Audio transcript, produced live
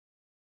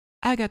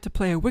I got to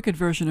play a wicked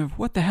version of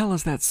What the Hell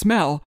Is That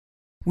Smell?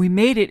 We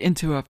made it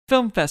into a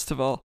film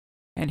festival,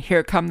 and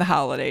here come the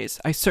holidays.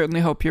 I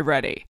certainly hope you're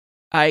ready.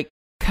 I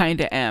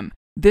kinda am.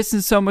 This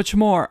and so much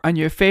more on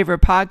your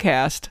favorite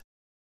podcast,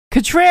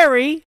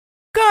 Contrary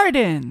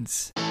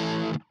Gardens.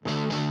 Contrary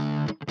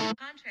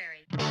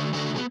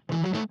Gardens.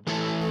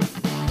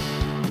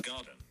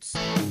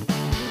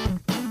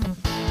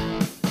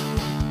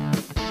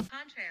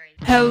 Contrary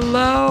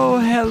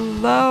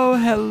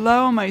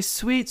Hello, my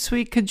sweet,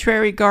 sweet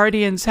Contrary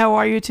Guardians. How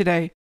are you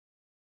today?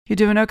 You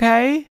doing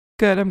okay?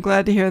 Good, I'm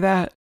glad to hear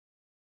that.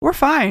 We're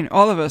fine,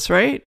 all of us,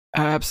 right?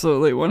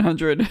 Absolutely,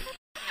 100.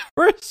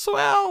 We're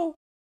swell.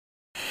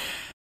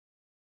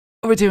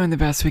 We're doing the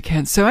best we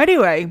can. So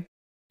anyway,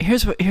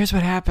 here's what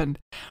happened.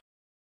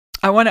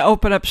 I want to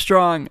open up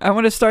strong. I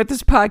want to start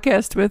this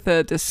podcast with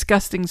a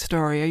disgusting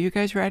story. Are you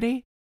guys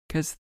ready?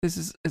 Because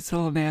it's a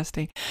little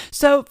nasty.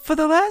 So for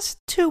the last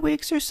 2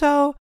 weeks or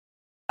so,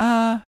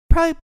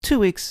 probably 2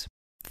 weeks,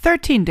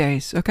 13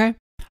 days, okay?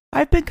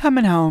 I've been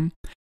coming home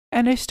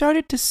and I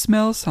started to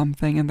smell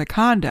something in the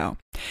condo.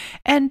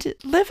 And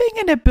living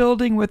in a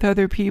building with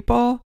other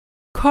people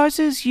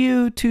causes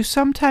you to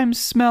sometimes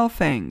smell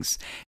things.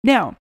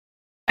 Now,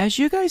 as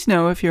you guys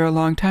know, if you're a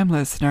longtime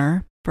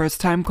listener,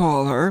 first-time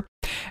caller,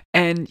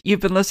 and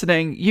you've been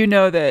listening, you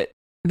know that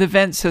the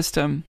vent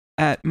system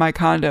at my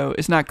condo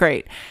is not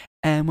great.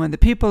 And when the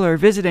people are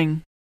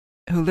visiting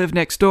who live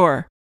next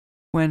door,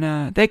 when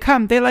they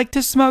come, they like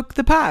to smoke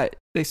the pot.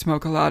 They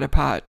smoke a lot of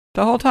pot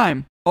the whole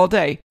time, all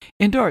day,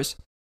 indoors,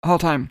 the whole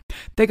time.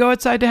 They go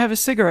outside to have a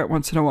cigarette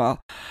once in a while.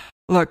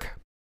 Look,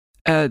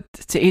 to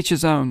each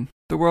his own.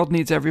 The world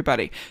needs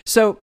everybody.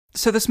 So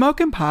the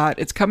smoking pot,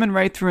 it's coming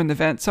right through in the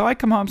vent. So I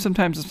come home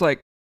sometimes, it's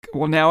like,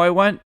 well, now I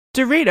want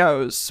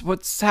Doritos.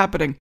 What's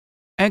happening?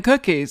 And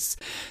cookies.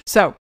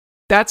 So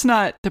that's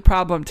not the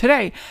problem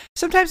today.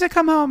 Sometimes I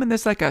come home and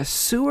there's like a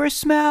sewer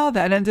smell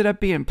that ended up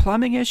being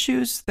plumbing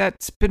issues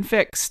that's been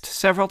fixed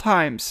several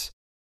times.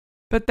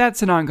 But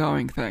that's an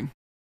ongoing thing.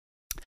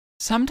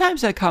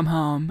 Sometimes I come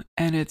home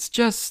and it's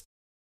just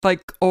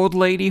like old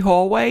lady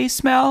hallway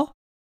smell.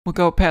 We'll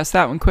go past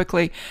that one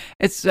quickly.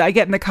 I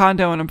get in the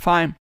condo and I'm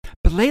fine.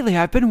 But lately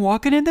I've been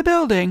walking in the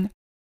building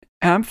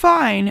and I'm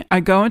fine.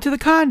 I go into the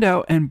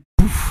condo and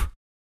poof,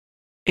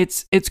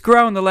 it's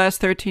grown the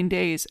last 13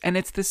 days and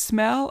it's the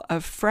smell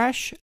of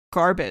fresh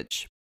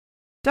garbage,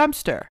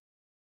 dumpster,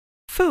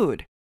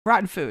 food,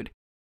 rotten food,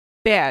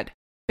 bad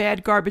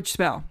garbage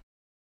smell.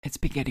 It's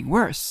been getting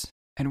worse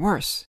and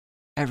worse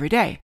every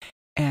day.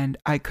 And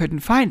I couldn't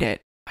find it.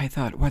 I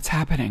thought, what's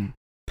happening?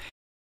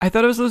 I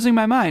thought I was losing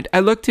my mind. I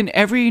looked in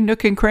every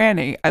nook and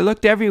cranny. I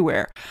looked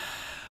everywhere.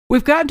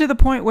 We've gotten to the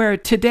point where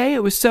today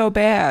it was so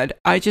bad,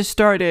 I just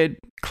started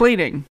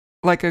cleaning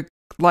like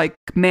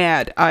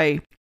mad. I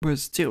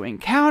was doing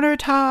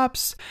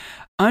countertops,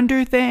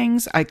 under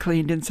things. I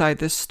cleaned inside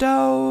the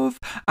stove.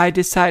 I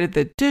decided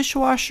the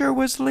dishwasher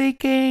was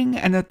leaking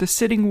and that the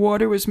sitting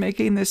water was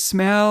making this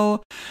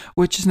smell,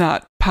 which is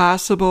not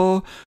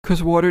possible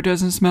because water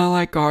doesn't smell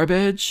like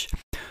garbage.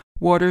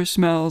 Water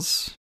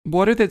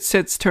that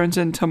sits turns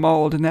into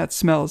mold, and that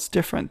smells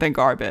different than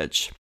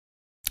garbage.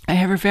 I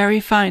have a very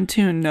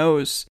fine-tuned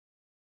nose.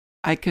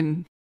 I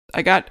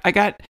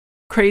got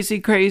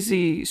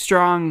crazy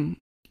strong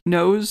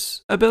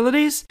nose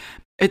abilities.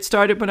 It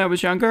started when I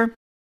was younger.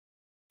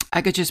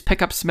 I could just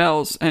pick up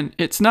smells, and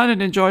it's not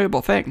an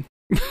enjoyable thing.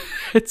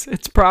 It's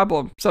a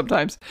problem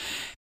sometimes.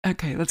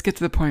 Okay, let's get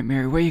to the point,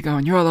 Mary. Where are you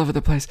going? You're all over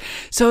the place.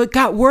 So it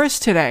got worse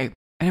today,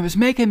 and it was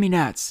making me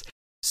nuts.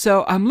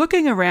 So I'm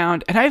looking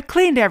around, and I've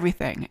cleaned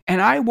everything,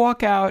 and I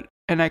walk out,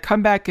 and I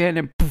come back in,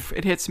 and poof,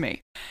 it hits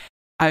me.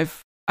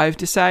 I've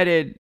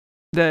decided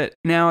that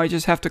now I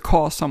just have to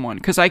call someone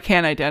because I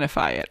can't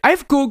identify it.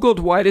 I've Googled,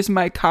 why does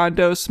my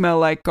condo smell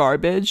like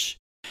garbage?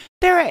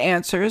 There are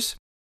answers.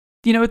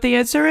 You know what the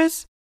answer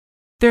is?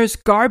 There's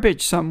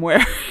garbage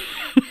somewhere.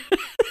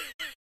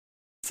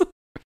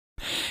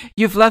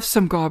 You've left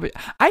some garbage.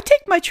 I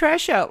take my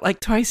trash out like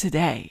twice a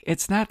day.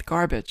 It's not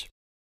garbage.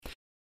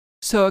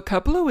 So a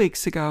couple of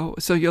weeks ago,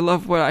 so you'll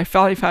love what I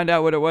finally found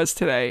out what it was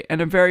today,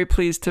 and I'm very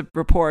pleased to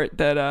report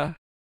that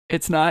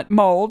it's not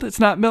mold,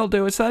 it's not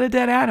mildew, it's not a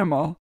dead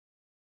animal.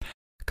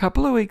 A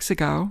couple of weeks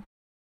ago,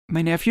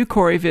 my nephew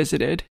Corey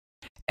visited,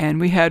 and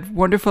we had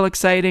wonderful,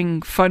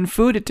 exciting, fun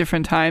food at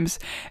different times.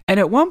 And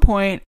at one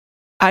point,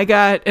 I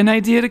got an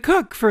idea to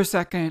cook for a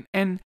second,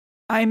 and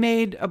I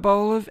made a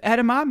bowl of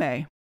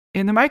edamame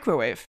in the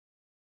microwave.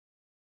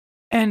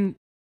 And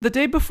the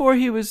day before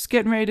he was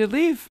getting ready to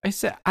leave, I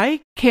said,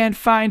 I can't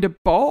find a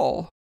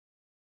bowl.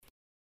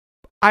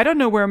 I don't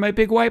know where my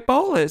big white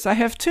bowl is. I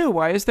have two.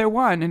 Why is there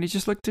one? And he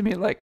just looked at me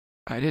like,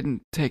 I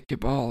didn't take your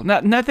bowl.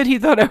 Not that he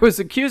thought I was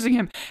accusing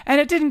him. And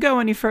it didn't go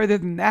any further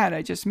than that.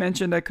 I just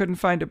mentioned I couldn't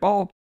find a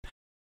bowl.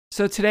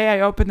 So today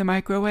I opened the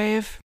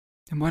microwave,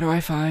 and what do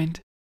I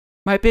find?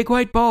 My big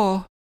white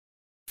bowl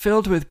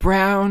filled with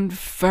brown,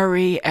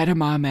 furry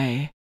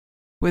edamame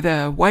with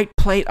a white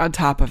plate on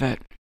top of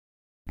it.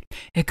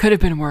 It could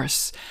have been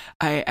worse.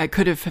 I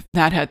could have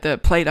not had the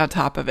plate on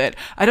top of it.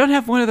 I don't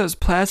have one of those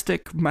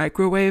plastic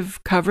microwave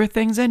cover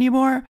things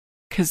anymore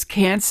because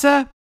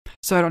cancer.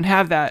 So I don't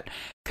have that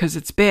because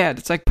it's bad.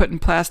 It's like putting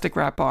plastic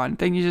wrap on.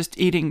 Then you're just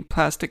eating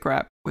plastic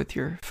wrap with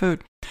your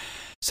food.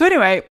 So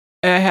anyway,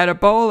 I had a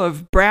bowl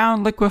of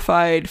brown,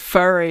 liquefied,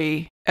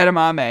 furry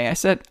edamame. I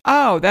said,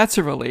 oh, that's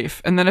a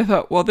relief. And then I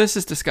thought, well, this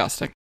is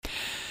disgusting.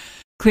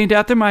 Cleaned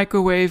out the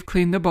microwave,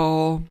 cleaned the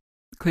bowl,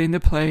 cleaned the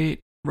plate,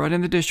 run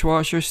in the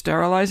dishwasher,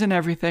 sterilizing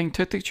everything,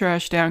 took the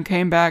trash down,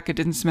 came back, it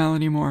didn't smell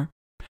anymore.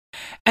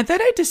 And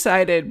then I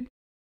decided,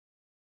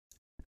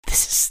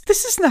 this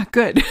is not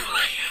good.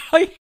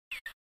 Like,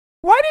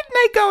 why didn't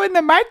I go in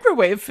the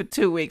microwave for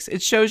 2 weeks?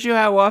 It shows you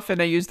how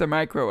often I use the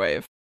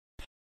microwave.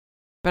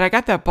 But I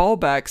got that bowl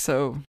back,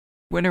 so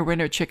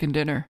winner, chicken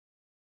dinner.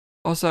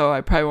 Also,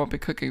 I probably won't be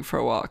cooking for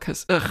a while,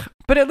 because, ugh.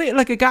 But at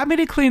least, it got me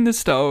to clean the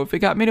stove. It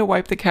got me to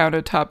wipe the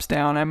countertops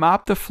down. I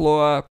mop the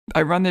floor.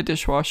 I run the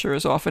dishwasher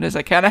as often as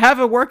I can. I have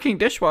a working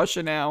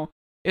dishwasher now.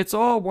 It's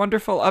all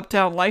wonderful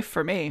uptown life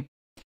for me.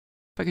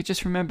 If I could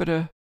just remember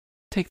to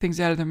take things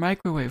out of the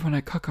microwave when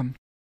I cook them.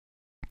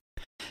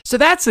 So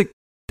that's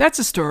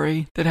a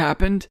story that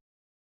happened.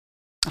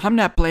 I'm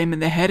not blaming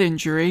the head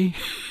injury.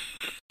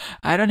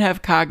 I don't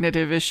have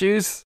cognitive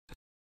issues.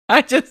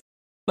 I just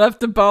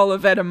left a bowl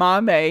of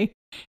edamame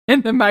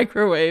in the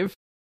microwave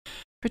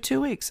for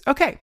 2 weeks.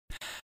 Okay,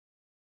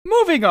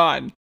 moving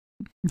on.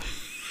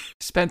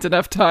 Spent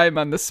enough time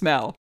on the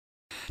smell.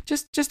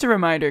 Just a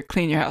reminder,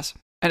 clean your house.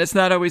 And it's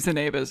not always the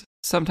neighbors.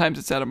 Sometimes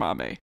it's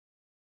edamame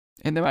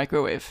in the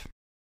microwave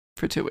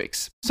for 2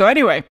 weeks. So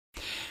anyway,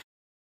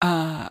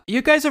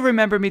 you guys will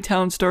remember me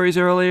telling stories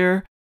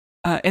earlier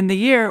in the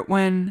year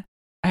when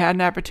I had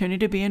an opportunity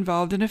to be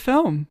involved in a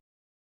film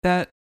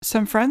that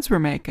some friends were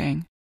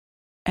making.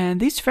 And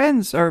these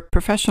friends are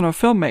professional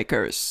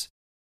filmmakers.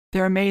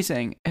 They're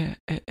amazing.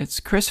 It's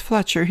Chris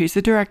Fletcher, he's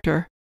the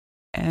director,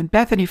 and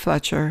Bethany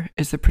Fletcher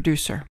is the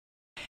producer.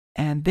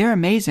 And they're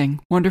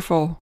amazing,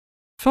 wonderful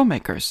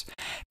filmmakers.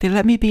 They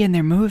let me be in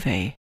their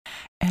movie,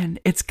 and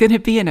it's going to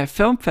be in a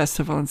film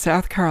festival in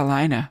South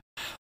Carolina.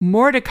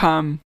 More to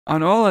come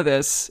on all of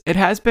this. It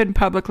has been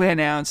publicly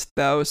announced,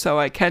 though, so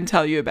I can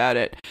tell you about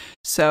it.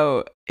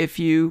 So if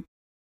you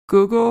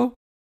Google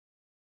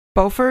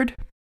Beaufort,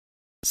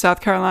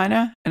 South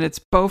Carolina, and it's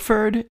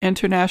Beaufort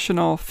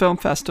International Film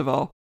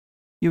Festival,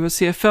 you will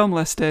see a film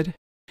listed,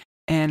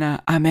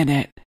 and I'm in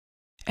it.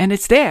 And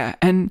it's there.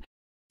 And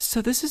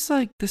so this is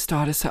like the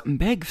start of something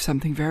big.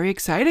 Something very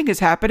exciting is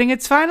happening.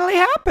 It's finally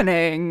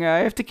happening. I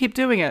have to keep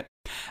doing it.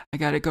 I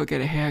got to go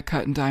get a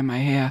haircut and dye my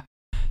hair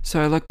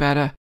so I look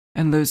better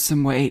and lose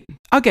some weight.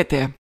 I'll get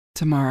there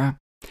tomorrow.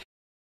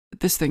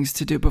 There's things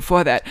to do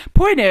before that.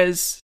 Point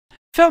is,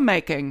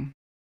 filmmaking.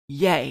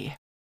 Yay.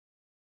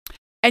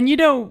 And you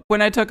know,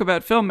 when I talk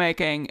about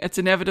filmmaking, it's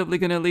inevitably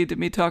going to lead to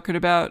me talking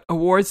about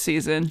awards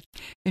season.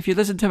 If you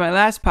listen to my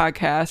last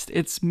podcast,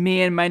 it's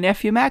me and my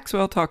nephew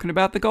Maxwell talking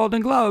about the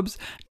Golden Globes.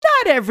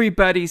 Not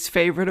everybody's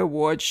favorite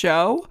award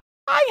show.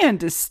 I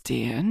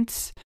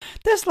understand.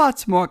 There's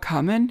lots more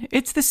coming.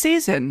 It's the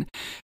season.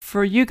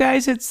 For you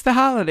guys, it's the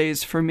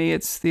holidays. For me,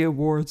 it's the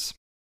awards.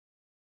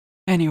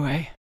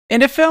 Anyway,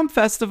 in a film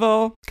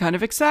festival, kind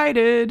of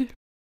excited.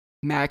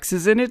 Max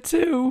is in it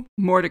too.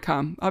 More to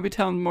come. I'll be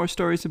telling more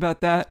stories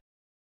about that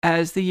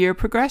as the year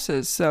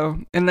progresses. So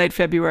in late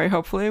February,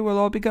 hopefully, we'll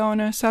all be going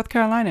to South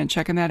Carolina and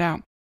checking that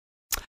out.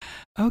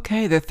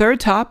 Okay, the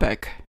third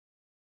topic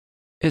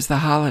is the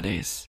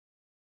holidays.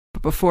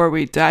 But before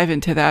we dive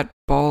into that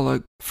bowl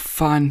of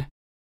fun,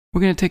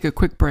 we're going to take a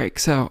quick break.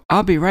 So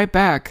I'll be right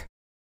back.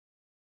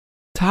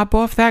 Top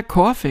off that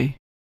coffee.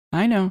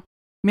 I know.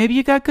 Maybe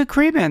you got good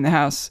creamer in the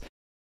house.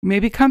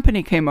 Maybe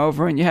company came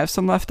over and you have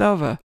some left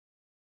over.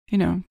 You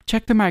know,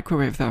 check the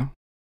microwave, though.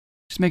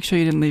 Just make sure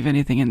you didn't leave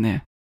anything in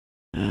there.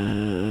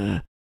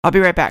 I'll be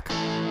right back.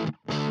 Contrary.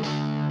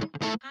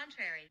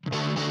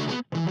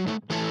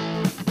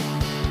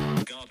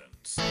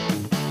 Gardens.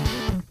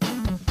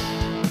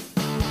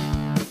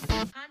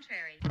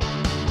 Contrary.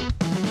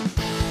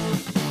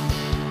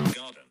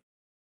 Garden.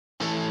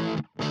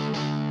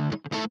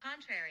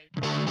 Contrary.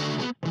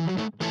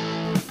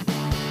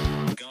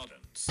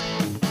 Gardens.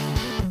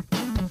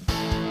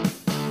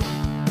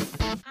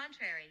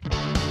 Contrary.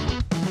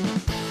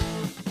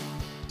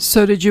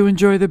 So did you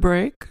enjoy the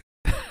break?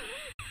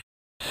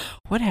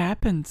 What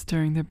happens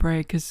during the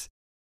break? Is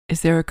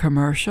there a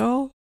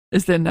commercial?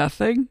 Is there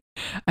nothing?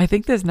 I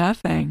think there's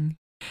nothing.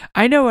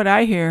 I know what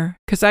I hear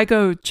because I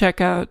go check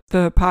out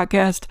the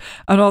podcast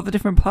on all the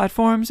different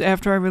platforms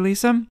after I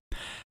release them.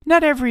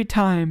 Not every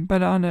time,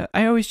 but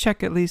I always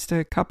check at least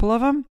a couple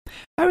of them.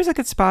 I always look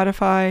at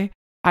Spotify,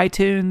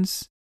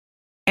 iTunes,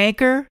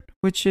 Anchor,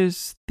 which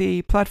is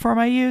the platform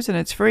I use, and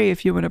it's free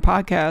if you want a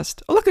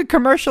podcast. Look at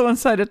commercial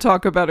inside to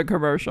talk about a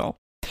commercial.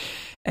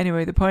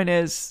 Anyway, the point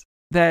is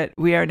that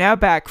we are now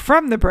back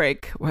from the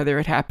break, whether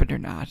it happened or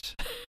not.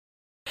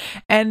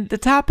 And the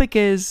topic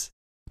is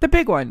the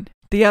big one,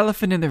 the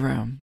elephant in the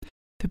room.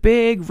 The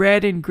big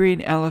red and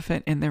green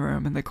elephant in the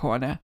room in the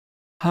corner.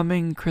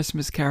 humming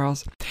Christmas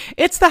carols.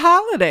 It's the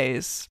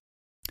holidays.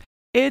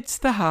 It's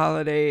the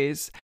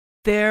holidays.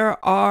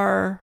 There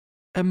are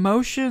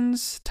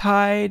emotions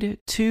tied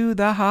to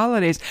the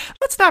holidays.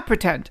 Let's not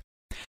pretend.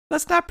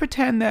 Let's not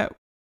pretend that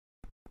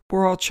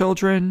we're all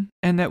children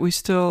and that we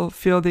still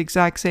feel the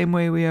exact same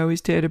way we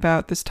always did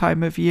about this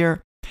time of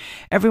year.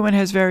 Everyone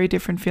has very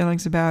different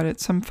feelings about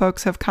it. Some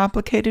folks have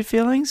complicated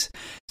feelings.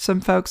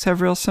 Some folks have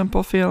real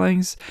simple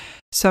feelings.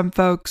 Some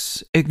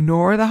folks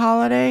ignore the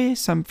holiday.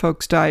 Some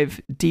folks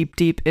dive deep,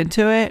 deep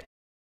into it.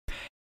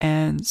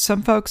 And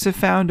some folks have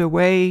found a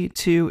way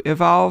to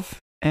evolve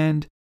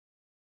and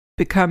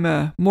become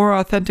a more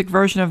authentic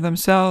version of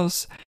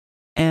themselves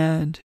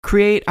and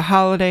create a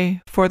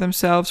holiday for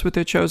themselves with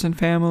their chosen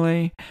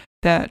family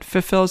that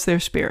fulfills their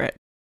spirit.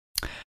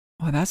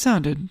 Well, that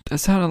sounded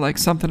like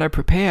something I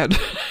prepared.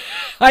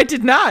 I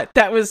did not.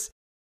 That was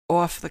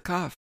off the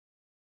cuff.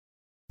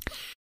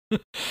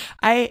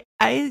 I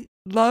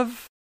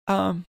love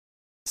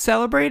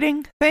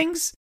celebrating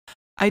things.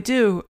 I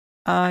do.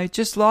 I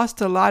just lost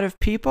a lot of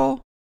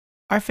people.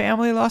 Our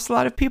family lost a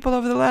lot of people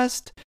over the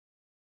last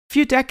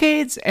few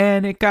decades,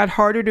 and it got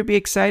harder to be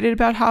excited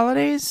about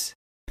holidays.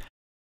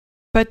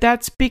 But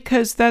that's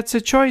because that's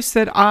a choice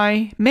that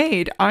I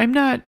made. I'm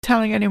not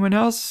telling anyone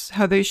else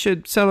how they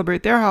should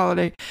celebrate their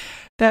holiday.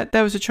 That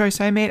was a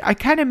choice I made. I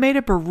kind of made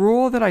up a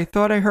rule that I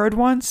thought I heard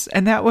once,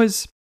 and that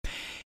was,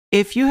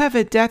 if you have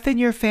a death in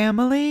your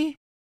family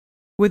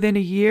within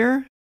a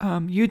year,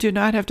 you do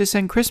not have to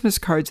send Christmas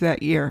cards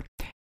that year.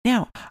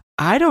 Now,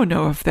 I don't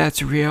know if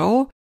that's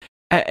real.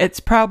 It's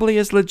probably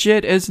as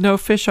legit as no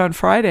fish on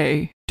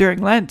Friday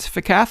during Lent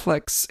for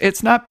Catholics.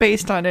 It's not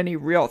based on any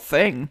real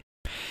thing.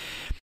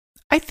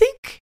 I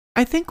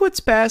think what's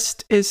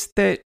best is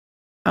that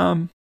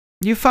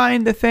you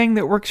find the thing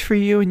that works for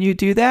you and you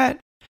do that,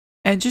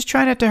 and just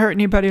try not to hurt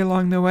anybody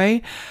along the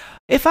way.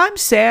 If I'm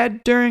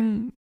sad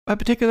during a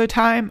particular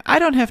time, I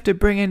don't have to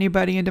bring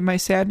anybody into my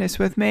sadness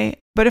with me.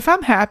 But if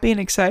I'm happy and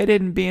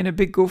excited and being a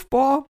big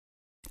goofball,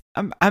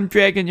 I'm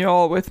dragging you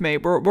all with me.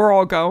 We're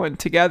all going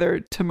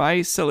together to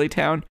my silly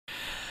town.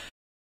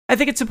 I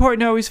think it's important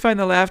to always find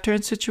the laughter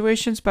in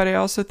situations, but I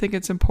also think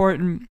it's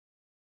important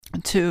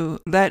to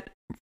let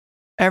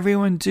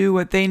everyone do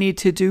what they need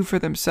to do for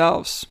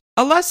themselves.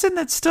 A lesson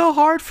that's still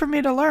hard for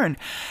me to learn.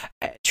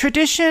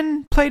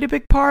 Tradition played a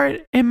big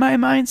part in my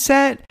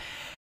mindset,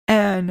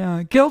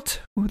 and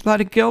guilt, a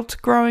lot of guilt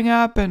growing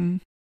up,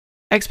 and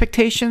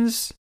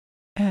expectations,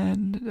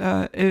 and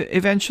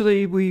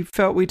eventually we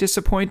felt we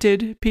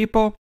disappointed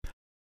people.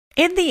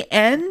 In the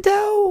end,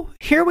 though,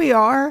 here we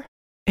are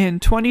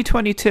in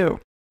 2022,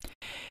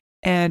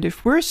 and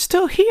if we're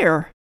still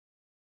here,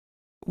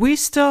 we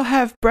still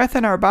have breath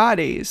in our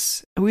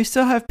bodies. We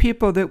still have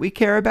people that we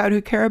care about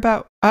who care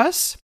about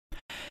us.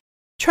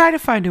 Try to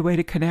find a way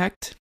to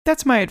connect.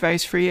 That's my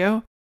advice for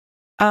you.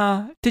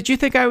 Did you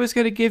think I was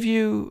going to give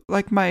you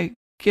like my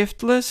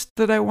gift list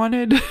that I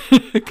wanted?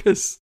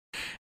 Because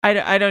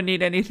I don't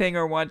need anything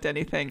or want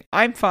anything.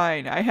 I'm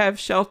fine. I have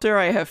shelter.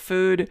 I have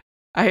food.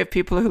 I have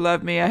people who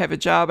love me. I have a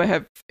job. I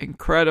have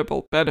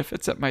incredible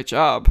benefits at my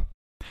job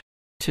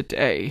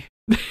today.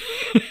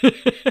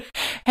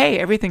 Hey,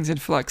 everything's in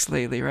flux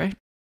lately, right?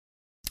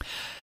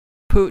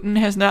 Putin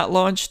has not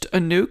launched a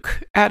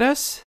nuke at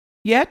us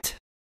yet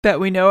that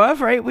we know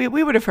of, right? We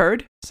would have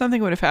heard.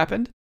 Something would have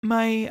happened.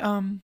 My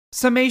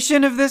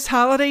summation of this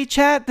holiday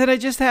chat that I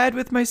just had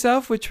with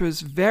myself, which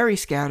was very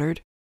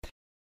scattered,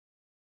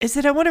 is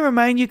that I want to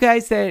remind you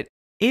guys that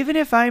even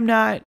if I'm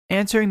not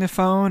answering the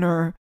phone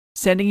or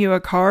sending you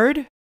a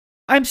card,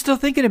 I'm still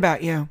thinking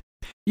about you.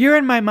 You're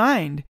in my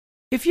mind.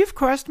 If you've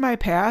crossed my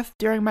path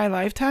during my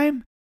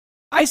lifetime,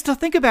 I still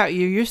think about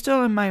you. You're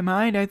still in my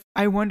mind.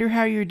 I wonder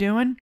how you're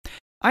doing.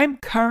 I'm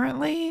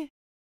currently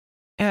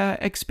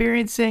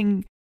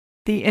experiencing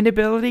the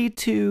inability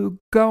to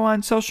go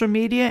on social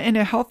media in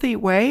a healthy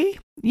way.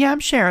 Yeah, I'm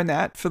sharing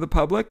that for the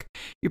public.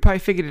 You probably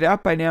figured it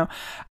out by now.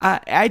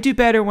 I do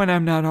better when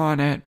I'm not on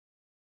it.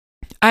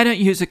 I don't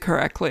use it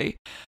correctly.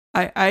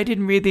 I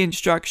didn't read the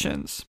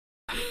instructions.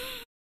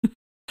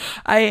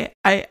 I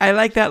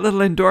like that little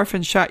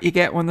endorphin shot you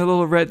get when the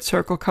little red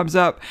circle comes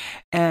up,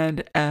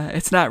 and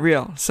it's not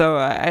real. So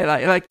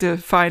I like to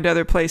find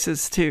other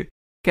places to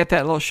get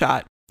that little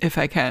shot if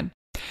I can.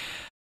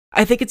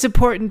 I think it's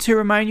important to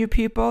remind you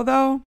people,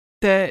 though,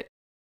 that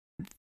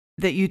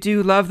you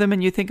do love them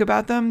and you think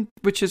about them,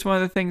 which is one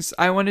of the things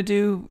I want to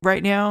do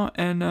right now.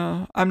 And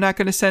I'm not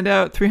going to send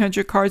out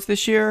 300 cards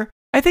this year.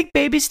 I think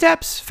baby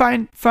steps.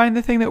 Find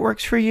the thing that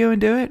works for you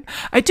and do it.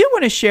 I do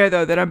want to share,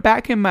 though, that I'm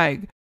back in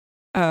my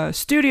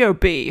Studio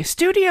B.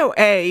 Studio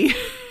A.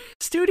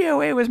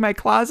 Studio A was my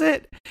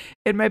closet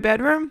in my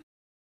bedroom.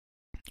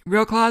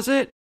 Real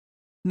closet,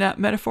 not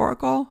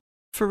metaphorical,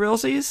 for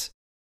realsies.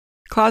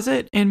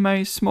 Closet in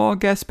my small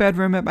guest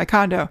bedroom at my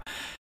condo.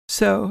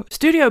 So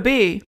Studio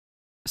B,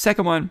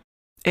 second one,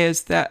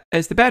 is the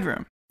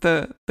bedroom,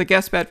 the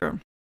guest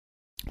bedroom,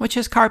 which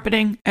has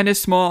carpeting and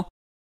is small,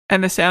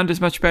 and the sound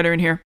is much better in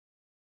here.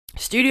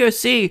 Studio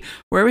C,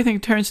 where everything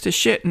turns to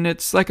shit and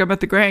it's like I'm at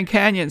the Grand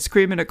Canyon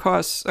screaming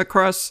across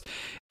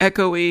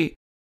echoey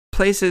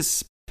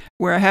places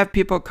where I have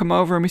people come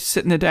over and we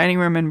sit in the dining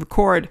room and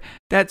record.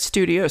 That's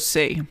Studio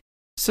C.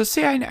 So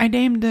see, I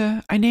named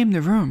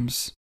the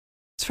rooms.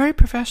 It's very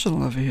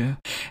professional over here.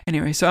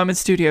 Anyway, so I'm in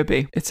Studio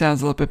B. It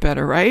sounds a little bit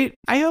better, right?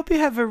 I hope you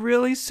have a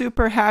really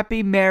super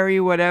happy, merry,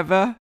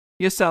 whatever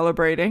you're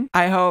celebrating.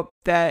 I hope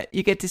that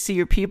you get to see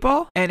your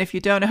people. And if you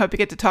don't, I hope you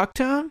get to talk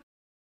to them,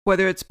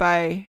 whether it's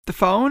by the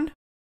phone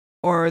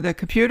or the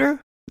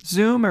computer,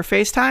 Zoom or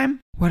FaceTime,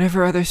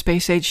 whatever other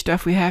space age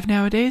stuff we have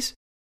nowadays.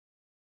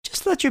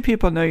 Just let your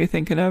people know you're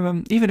thinking of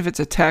them, even if it's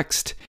a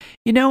text.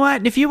 You know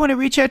what? If you want to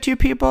reach out to your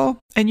people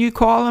and you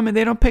call them and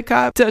they don't pick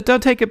up,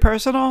 don't take it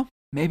personal.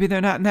 Maybe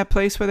they're not in that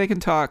place where they can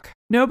talk.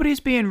 Nobody's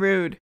being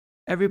rude.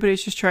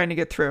 Everybody's just trying to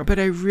get through. But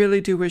I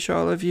really do wish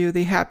all of you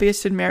the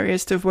happiest and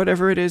merriest of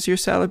whatever it is you're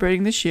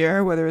celebrating this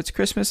year, whether it's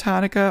Christmas,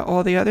 Hanukkah,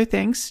 all the other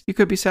things you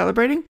could be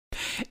celebrating.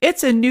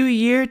 It's a new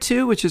year,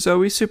 too, which is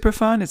always super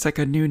fun. It's like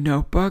a new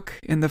notebook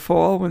in the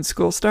fall when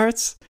school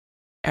starts.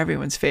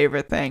 Everyone's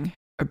favorite thing.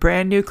 A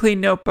brand new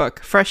clean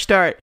notebook. Fresh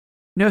start.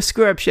 No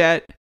screw-ups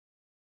yet.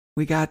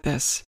 We got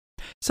this.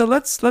 So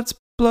let's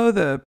blow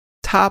the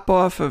top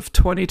off of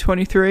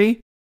 2023.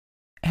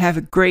 Have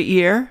a great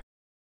year.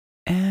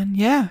 And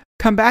yeah,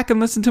 come back and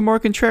listen to more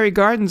Contrary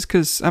Gardens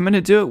because I'm going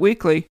to do it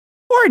weekly.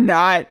 Or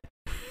not.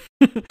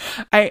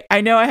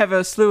 I know I have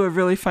a slew of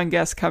really fun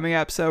guests coming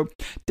up, so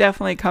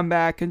definitely come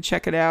back and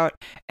check it out.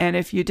 And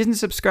if you didn't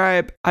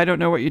subscribe, I don't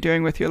know what you're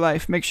doing with your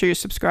life. Make sure you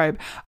subscribe.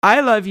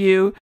 I love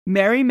you.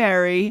 Merry,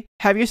 merry.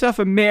 Have yourself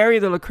a merry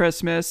little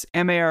Christmas.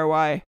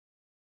 Mary.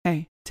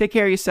 Hey, take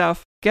care of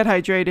yourself. Get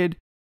hydrated.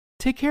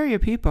 Take care of your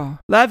people.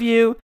 Love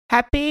you.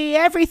 Happy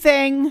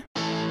everything.